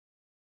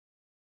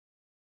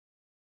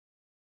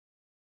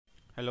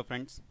Hello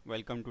friends,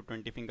 welcome to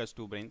 20 Fingers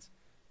 2 Brains.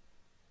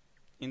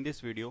 In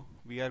this video,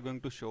 we are going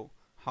to show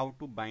how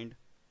to bind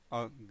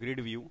a grid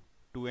view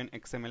to an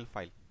XML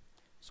file.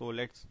 So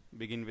let's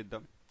begin with the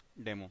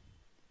demo.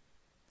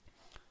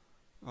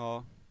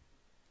 Uh,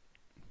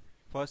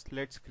 First,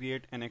 let's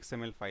create an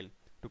XML file.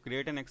 To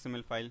create an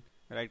XML file,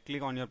 right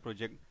click on your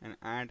project and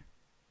add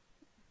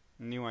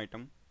new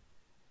item.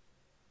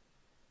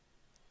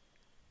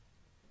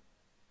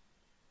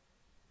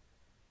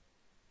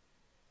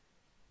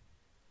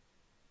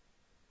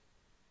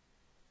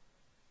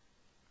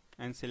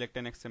 And select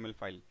an XML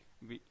file.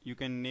 You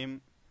can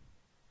name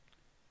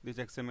this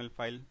XML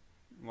file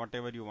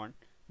whatever you want.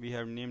 We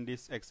have named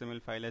this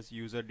XML file as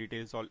user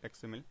details all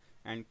XML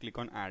and click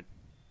on add.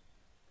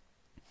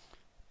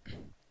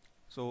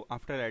 So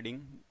after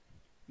adding,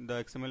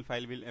 the XML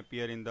file will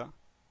appear in the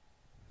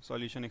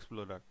Solution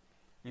Explorer.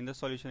 In the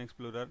Solution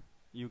Explorer,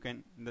 you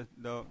can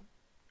the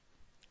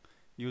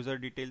user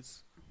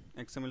details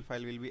XML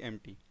file will be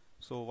empty.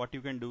 So what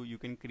you can do, you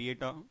can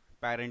create a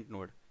parent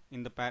node.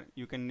 In the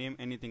you can name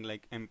anything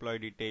like employee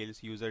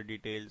details, user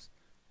details,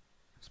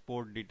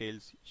 sport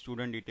details,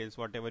 student details,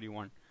 whatever you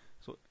want.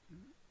 So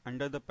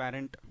under the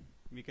parent,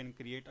 we can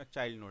create a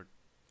child node.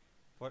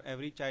 For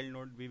every child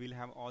node, we will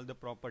have all the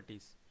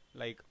properties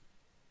like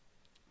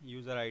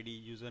user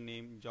ID,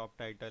 username, job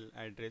title,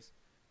 address,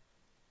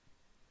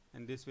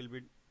 and this will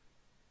be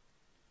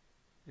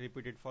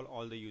repeated for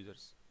all the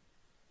users.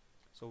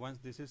 So once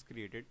this is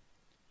created,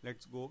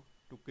 let's go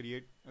to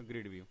create a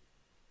grid view.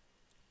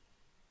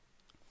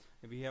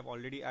 We have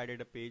already added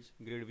a page,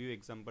 gridview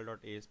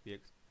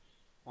example.aspx.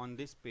 On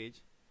this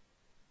page,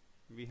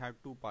 we have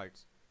two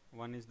parts.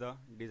 One is the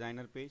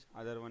designer page,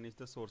 other one is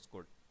the source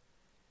code.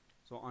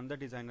 So on the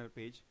designer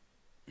page,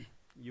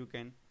 you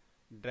can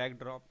drag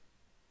drop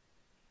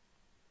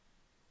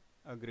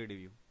a grid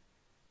view.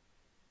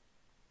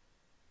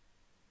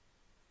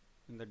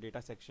 In the data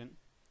section,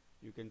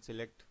 you can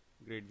select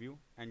grid view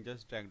and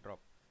just drag drop.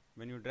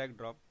 When you drag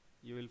drop,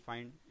 you will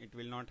find it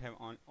will not have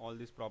on all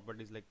these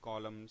properties like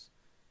columns.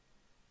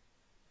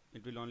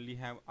 It will only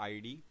have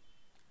ID,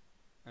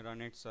 run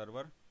at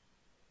server,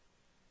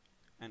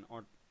 and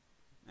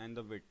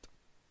the width.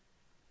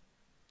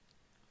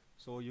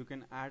 So you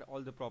can add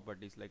all the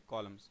properties like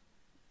columns,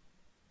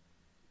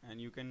 and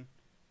you can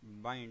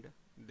bind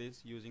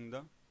this using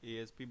the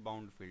ASP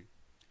bound field.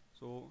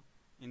 So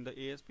in the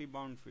ASP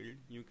bound field,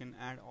 you can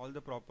add all the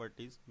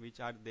properties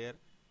which are there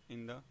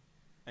in the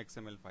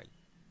XML file.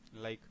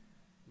 Like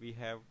we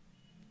have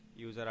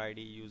user ID,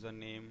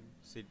 username,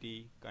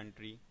 city,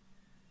 country,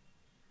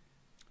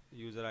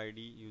 user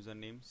ID,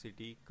 username,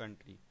 city,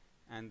 country,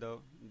 and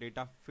the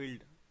data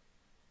field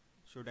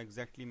should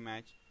exactly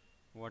match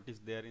what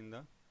is there in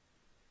the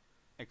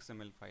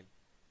XML file.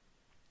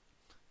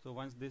 So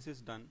once this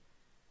is done,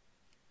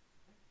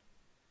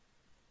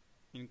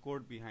 in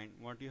code behind,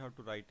 what you have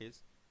to write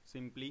is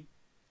simply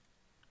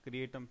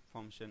create a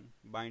function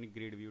bind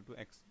grid view to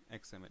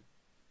XML.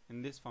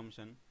 In this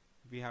function,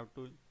 we have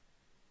to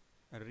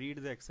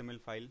read the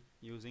XML file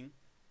using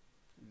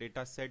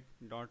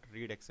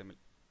dataset.readXML.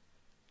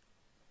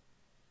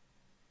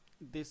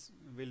 This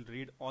will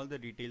read all the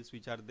details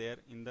which are there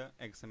in the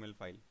XML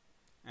file,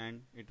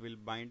 and it will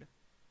bind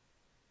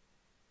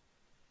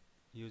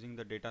using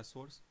the data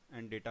source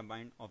and data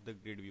bind of the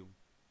grid view.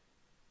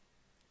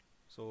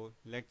 So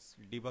let's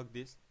debug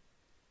this.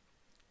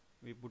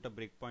 We put a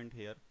breakpoint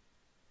here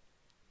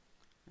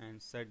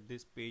and set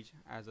this page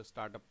as a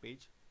startup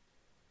page.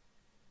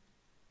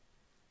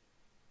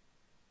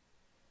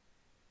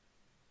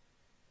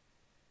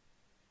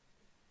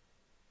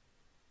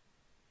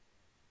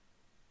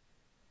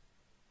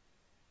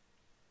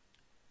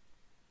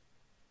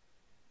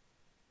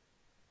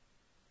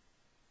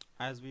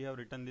 As we have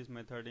written this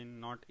method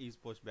in not is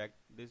postback,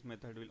 this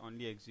method will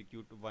only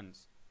execute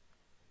once.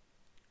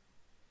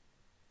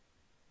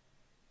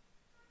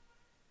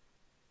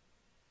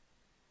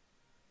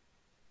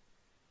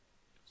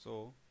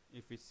 So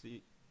if we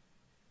see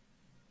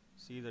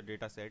the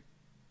data set,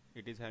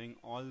 it is having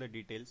all the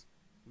details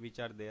which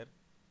are there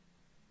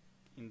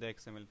in the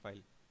XML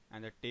file,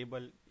 and the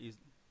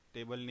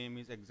table name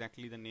is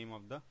exactly the name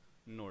of the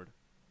node.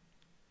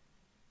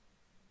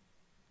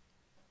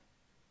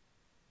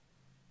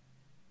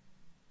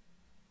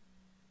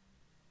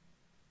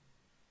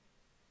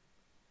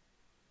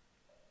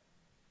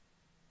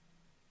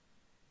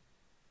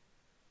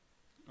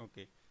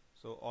 Okay,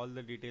 so all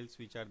the details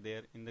which are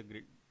there in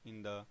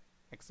the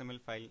XML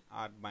file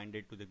are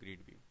binded to the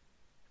grid view.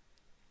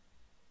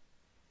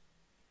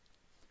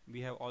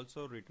 We have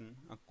also written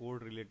a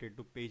code related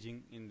to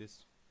paging in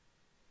this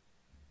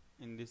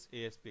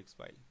ASPX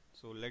file.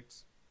 So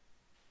let's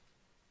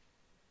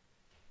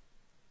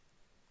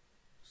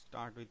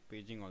start with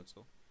paging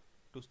also.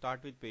 To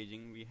start with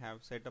paging, we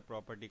have set a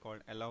property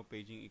called allow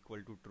paging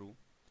equal to true,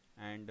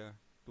 and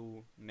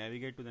to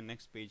navigate to the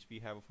next page, we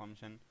have a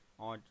function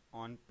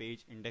on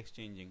page index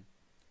changing,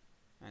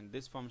 and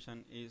this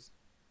function is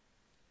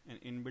an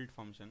inbuilt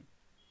function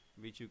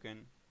which you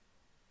can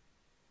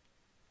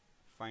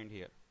find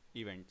here,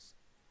 events.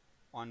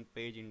 on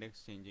page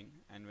index changing,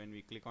 and when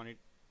we click on it,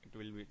 it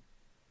will be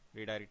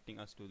redirecting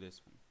us to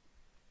this one.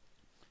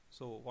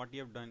 So what we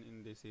have done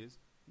in this is,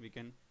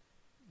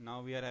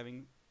 now we are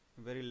having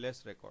very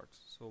less records.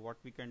 So what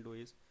we can do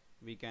is,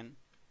 we can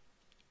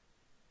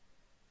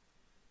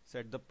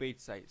set the page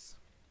size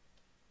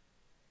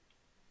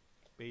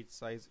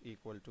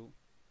equal to,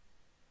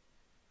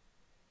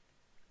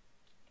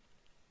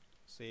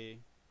 say,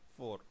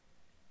 4.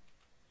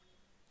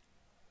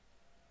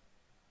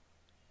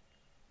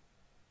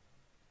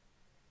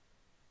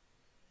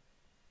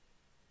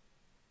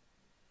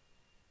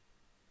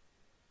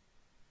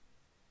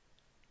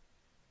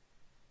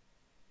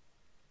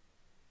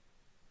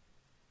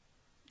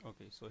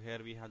 Okay, so here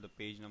we have the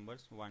page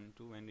numbers 1,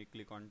 2. When we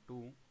click on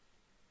 2,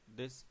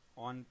 this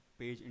on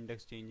page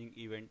index changing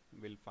event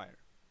will fire.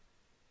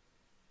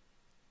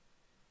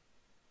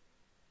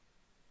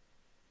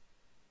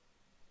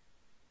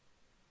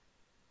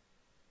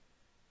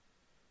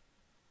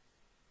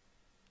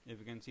 If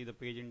you can see the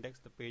page index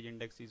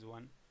is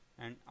 1,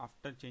 and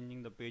after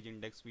changing the page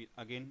index, we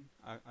again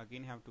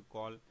have to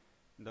call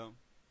the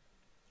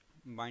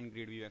bind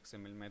Gridview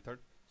XML method,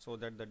 so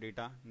that the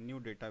new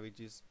data which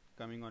is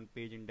coming on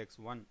page index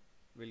 1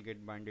 will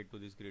get binded to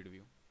this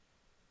Gridview.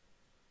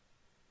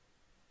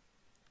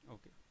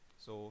 Okay,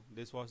 so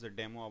this was the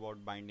demo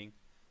about binding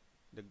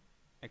the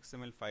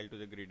XML file to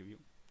the Gridview.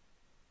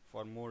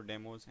 For more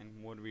demos and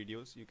more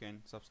videos, you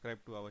can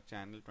subscribe to our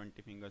channel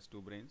 20 Fingers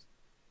 2 Brains,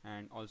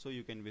 and also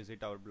you can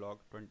visit our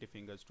blog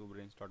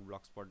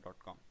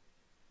 20fingers2brains.blogspot.com.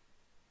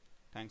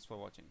 Thanks for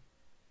watching.